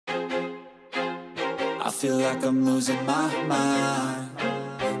I feel like I'm losing my mind.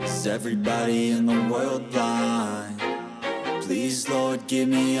 Is everybody in the world blind? Please, Lord, give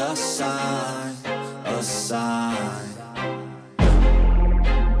me a sign, a sign.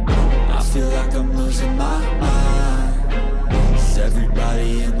 I feel like I'm losing my mind. Is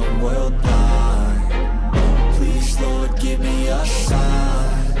everybody in the world blind? Please, Lord, give me a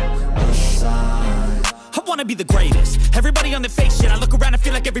sign, a sign. I wanna be the greatest. Everybody on the fake shit. I look around and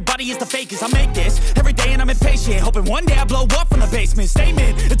feel like everybody is the fakest. I make this every day and I'm impatient, hoping one day I blow up from the basement.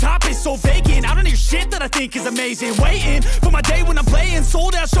 Statement, the top is so vacant. I don't hear shit that I think is amazing. Waiting for my day when I'm playing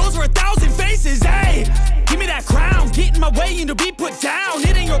sold out shows for 1,000 faces. Hey, give me that crown, get in my way and to be put down.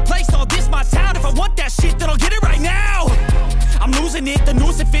 It ain't your place, all this my town. If I want that shit, then I'll get it right now. I'm losing it, the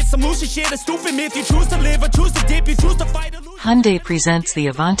noose it fits, some loose shit, a stupid myth. You choose to live or choose to dip, you choose to fight or lose. Hyundai presents the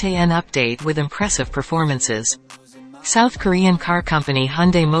Avante N update with impressive performances. South Korean car company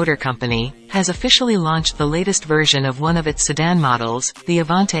Hyundai Motor Co. has officially launched the latest version of one of its sedan models, the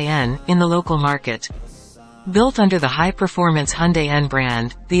Avante N, in the local market. Built under the high-performance Hyundai N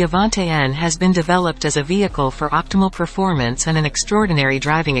brand, the Avante N has been developed as a vehicle for optimal performance and an extraordinary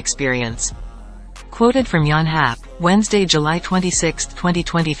driving experience. Quoted from Yonhap, Wednesday, July 26,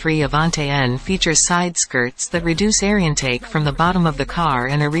 2023, Avante N features side skirts that reduce air intake from the bottom of the car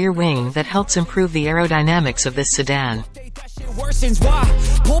and a rear wing that helps improve the aerodynamics of this sedan. Worsens, why?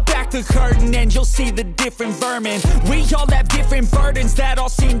 Pull back the curtain and you'll see the different vermin. We all have different burdens that all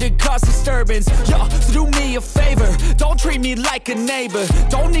seem to cause disturbance. Yo, so do me a favor, don't treat me like a neighbor.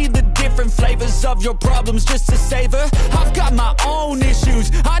 Don't need the different flavors of your problems just to savor. I've got my own issues,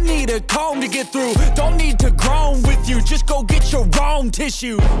 I need a comb to get through. Don't need to groan with you, just go get your own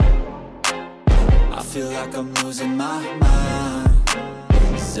tissue. I feel like I'm losing my mind.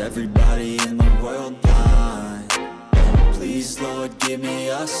 Is everybody in the world blind? Please, Lord, give me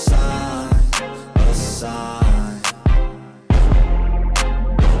a sign, a sign.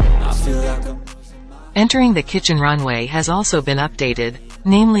 I feel like I'm losing my mind. Entering the kitchen runway has also been updated,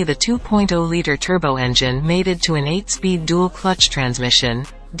 namely the 2.0-liter turbo engine mated to an 8-speed dual-clutch transmission,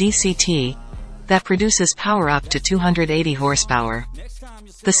 DCT, that produces power up to 280 horsepower.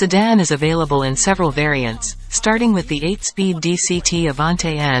 The sedan is available in several variants, starting with the 8-speed DCT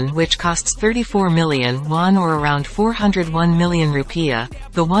Avante N, which costs 34 million won or around 401 million rupiah,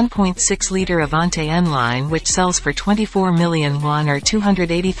 the 1.6-liter Avante N line, which sells for 24 million won or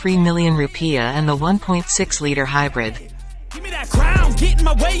 283 million rupiah, and the 1.6-liter hybrid. Give me that crown, get in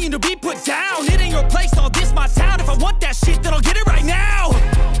my way and to be put down. It ain't your place, all this my town. If I want that shit, then I'll get it right now.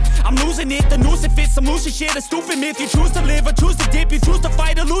 I'm losing it, the noose it fits, some loose shit, a stupid myth. You choose to live or choose to dip, you choose to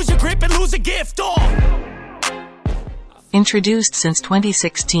fight or lose your grip and lose a gift. Introduced since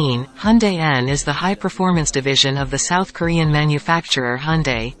 2016, Hyundai N is the high-performance division of the South Korean manufacturer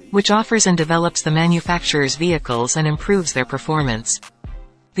Hyundai, which offers and develops the manufacturer's vehicles and improves their performance.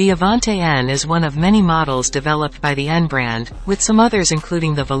 The Avante N is one of many models developed by the N brand, with some others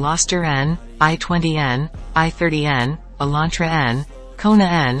including the Veloster N, i20N, i30N, Elantra N, Kona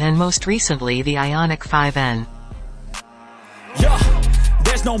N, and most recently the Ioniq 5N. Yeah,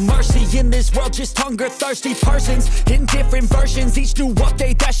 there's no mercy in this world, just hunger-thirsty persons in different versions. Each new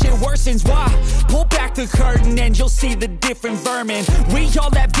update, that shit worsens. Why? Pull back the curtain and you'll see the different vermin. We all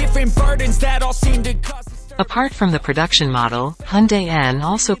have different burdens that all seem to cause. Apart from the production model, Hyundai N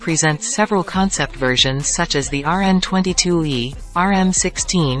also presents several concept versions such as the RN22E,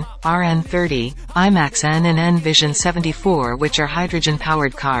 RM16, RN30, IMAX N and N Vision 74, which are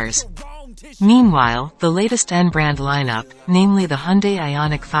hydrogen-powered cars. Meanwhile, the latest N brand lineup, namely the Hyundai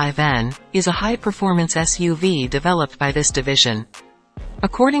Ioniq 5N, is a high-performance SUV developed by this division.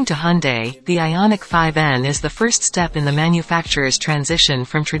 According to Hyundai, the Ioniq 5N is the first step in the manufacturer's transition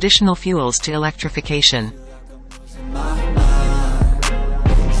from traditional fuels to electrification. My mind.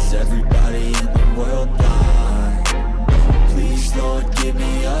 Is everybody in the world blind? Please, Lord, give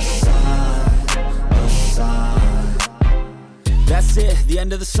me a sign, a sign. That's it, the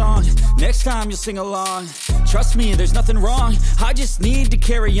end of the song. Next time you'll sing along. Trust me, there's nothing wrong. I just need to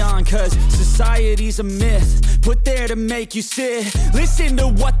carry on, cause society's a myth put there to make you sit. Listen to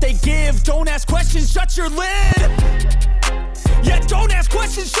what they give. Don't ask questions, shut your lid. Yeah, don't ask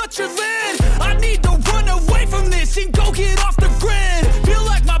questions, shut your lid. I need to run away from this and go get off the grid.